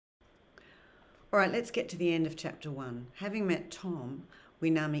All right, let's get to the end of chapter 1. Having met Tom, we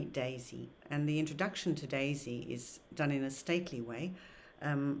now meet Daisy, and the introduction to Daisy is done in a stately way.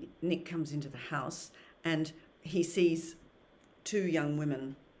 Nick comes into the house and he sees two young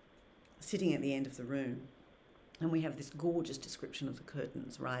women sitting at the end of the room, and we have this gorgeous description of the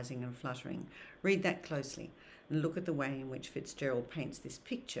curtains rising and fluttering. Read that closely and look at the way in which Fitzgerald paints this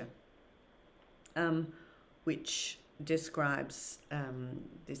picture, which describes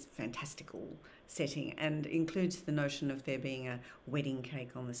this fantastical setting and includes the notion of there being a wedding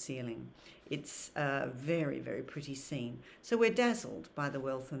cake on the ceiling. It's a very, very pretty scene. So we're dazzled by the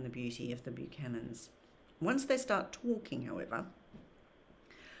wealth and the beauty of the Buchanans. Once they start talking, however,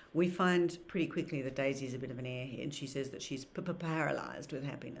 we find pretty quickly that Daisy's a bit of an airhead. She says that she's paralysed with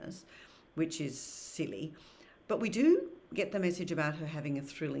happiness, which is silly. But we do get the message about her having a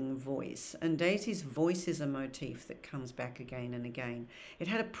thrilling voice, and Daisy's voice is a motif that comes back again and again. It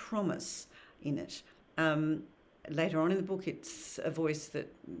had a promise in it. Later on in the book, it's a voice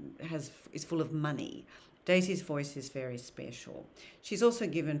that is full of money. Daisy's voice is very special. She's also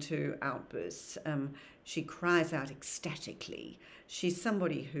given to outbursts. She cries out ecstatically. She's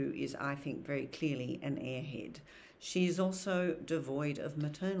somebody who is, I think, very clearly an airhead. She's also devoid of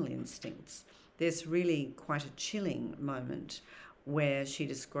maternal instincts. There's really quite a chilling moment where she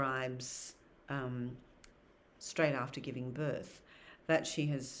describes, straight after giving birth, that she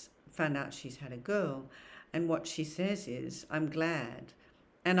has found out she's had a girl, and what she says is, "I'm glad,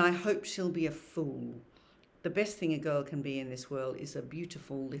 and I hope she'll be a fool. The best thing a girl can be in this world is a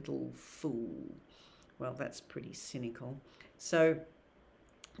beautiful little fool." Well, that's pretty cynical. So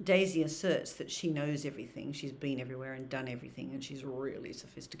Daisy asserts that she knows everything, she's been everywhere and done everything, and she's really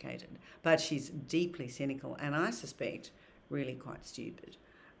sophisticated, but she's deeply cynical, and I suspect really quite stupid.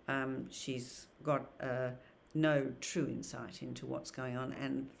 She's got no true insight into what's going on,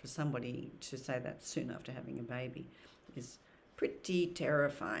 and for somebody to say that soon after having a baby is pretty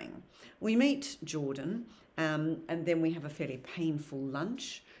terrifying. We meet Jordan, and then we have a fairly painful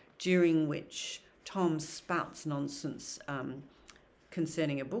lunch, during which Tom spouts nonsense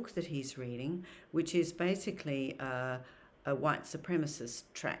concerning a book that he's reading, which is basically a white supremacist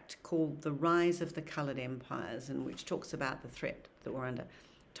tract called The Rise of the Coloured Empires, and which talks about the threat that we're under.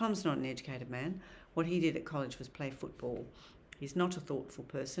 Tom's not an educated man. What he did at college was play football. He's not a thoughtful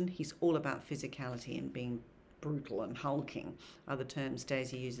person. He's all about physicality and being brutal and hulking, other terms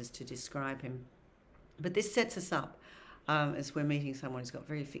Daisy uses to describe him. But this sets us up as we're meeting someone who's got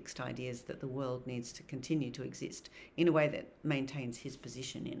very fixed ideas that the world needs to continue to exist in a way that maintains his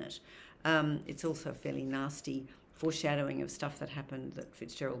position in it. It's also a fairly nasty foreshadowing of stuff that happened that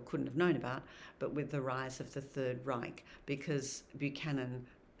Fitzgerald couldn't have known about, but with the rise of the Third Reich, because Buchanan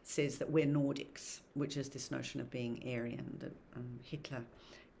says that we're Nordics, which is this notion of being Aryan that Hitler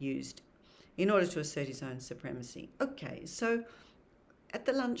used in order to assert his own supremacy. Okay, so at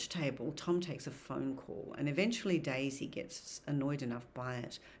the lunch table, Tom takes a phone call, and eventually Daisy gets annoyed enough by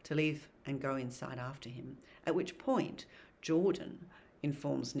it to leave and go inside after him, at which point Jordan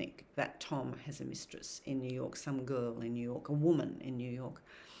informs Nick that Tom has a mistress in New York, some girl in New York, a woman in New York.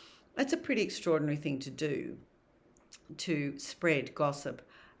 That's a pretty extraordinary thing to do, to spread gossip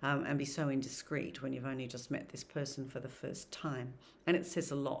and be so indiscreet when you've only just met this person for the first time. And it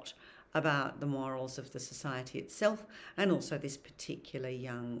says a lot about the morals of the society itself and also this particular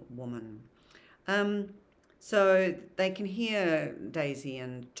young woman. So they can hear Daisy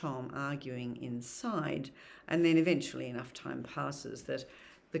and Tom arguing inside, and then eventually enough time passes that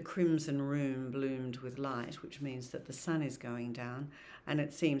the crimson room bloomed with light, which means that the sun is going down, and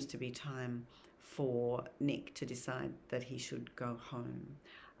it seems to be time for Nick to decide that he should go home.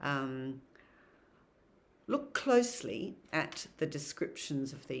 Look closely at the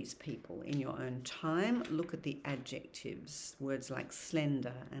descriptions of these people in your own time. Look at the adjectives. Words like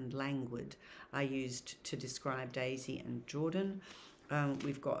slender and languid are used to describe Daisy and Jordan.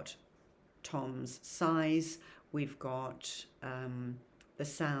 We've got Tom's size. We've got the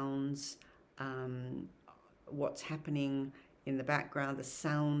sounds, what's happening in the background, the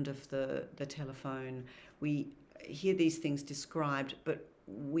sound of the telephone. We hear these things described, but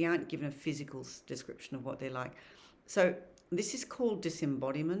we aren't given a physical description of what they're like. So this is called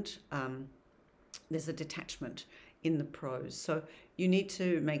disembodiment. There's a detachment in the prose. So you need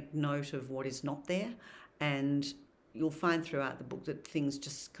to make note of what is not there, and you'll find throughout the book that things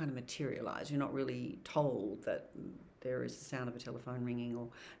just kind of materialize. You're not really told that there is the sound of a telephone ringing or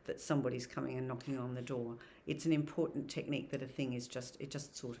that somebody's coming and knocking on the door. It's an important technique that a thing is it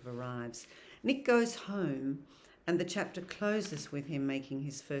just sort of arrives. Nick goes home, and the chapter closes with him making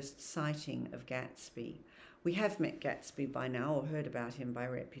his first sighting of Gatsby. We have met Gatsby by now, or heard about him by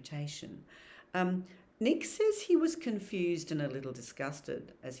reputation. Nick says he was confused and a little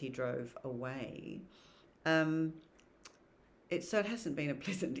disgusted as he drove away. So it hasn't been a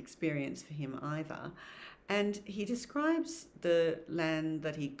pleasant experience for him either. And he describes the land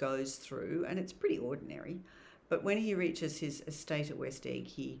that he goes through, and it's pretty ordinary. But when he reaches his estate at West Egg,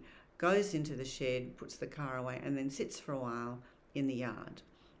 he goes into the shed, puts the car away, and then sits for a while in the yard.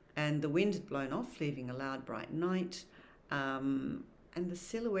 And the wind had blown off, leaving a loud, bright night, and the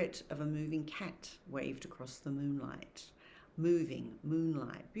silhouette of a moving cat waved across the moonlight. Moving,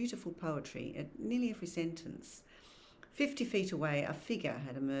 moonlight, beautiful poetry at nearly every sentence. 50 feet away, a figure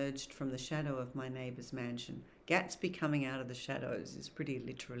had emerged from the shadow of my neighbour's mansion. Gatsby coming out of the shadows is pretty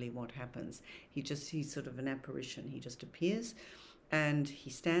literally what happens. He's sort of an apparition. He just appears and he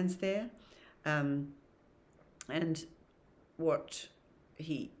stands there. And what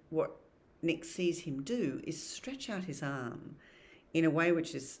Nick sees him do is stretch out his arm in a way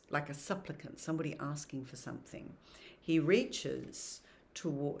which is like a supplicant, somebody asking for something. He reaches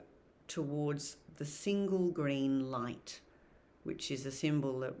towards the single green light, which is a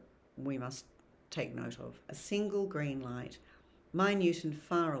symbol that we must take note of. A single green light, minute and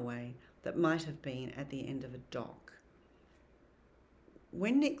far away, that might have been at the end of a dock.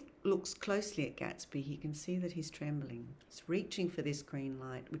 When Nick looks closely at Gatsby, he can see that he's trembling. He's reaching for this green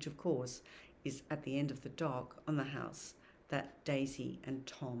light, which of course is at the end of the dock on the house that Daisy and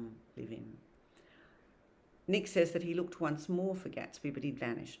Tom live in. Nick says that he looked once more for Gatsby, but he'd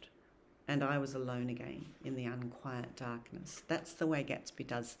vanished. And I was alone again in the unquiet darkness. That's the way Gatsby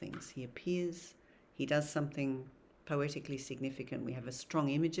does things. He appears, he does something poetically significant. We have a strong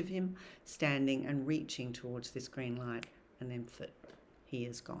image of him standing and reaching towards this green light, and then he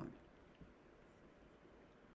is gone.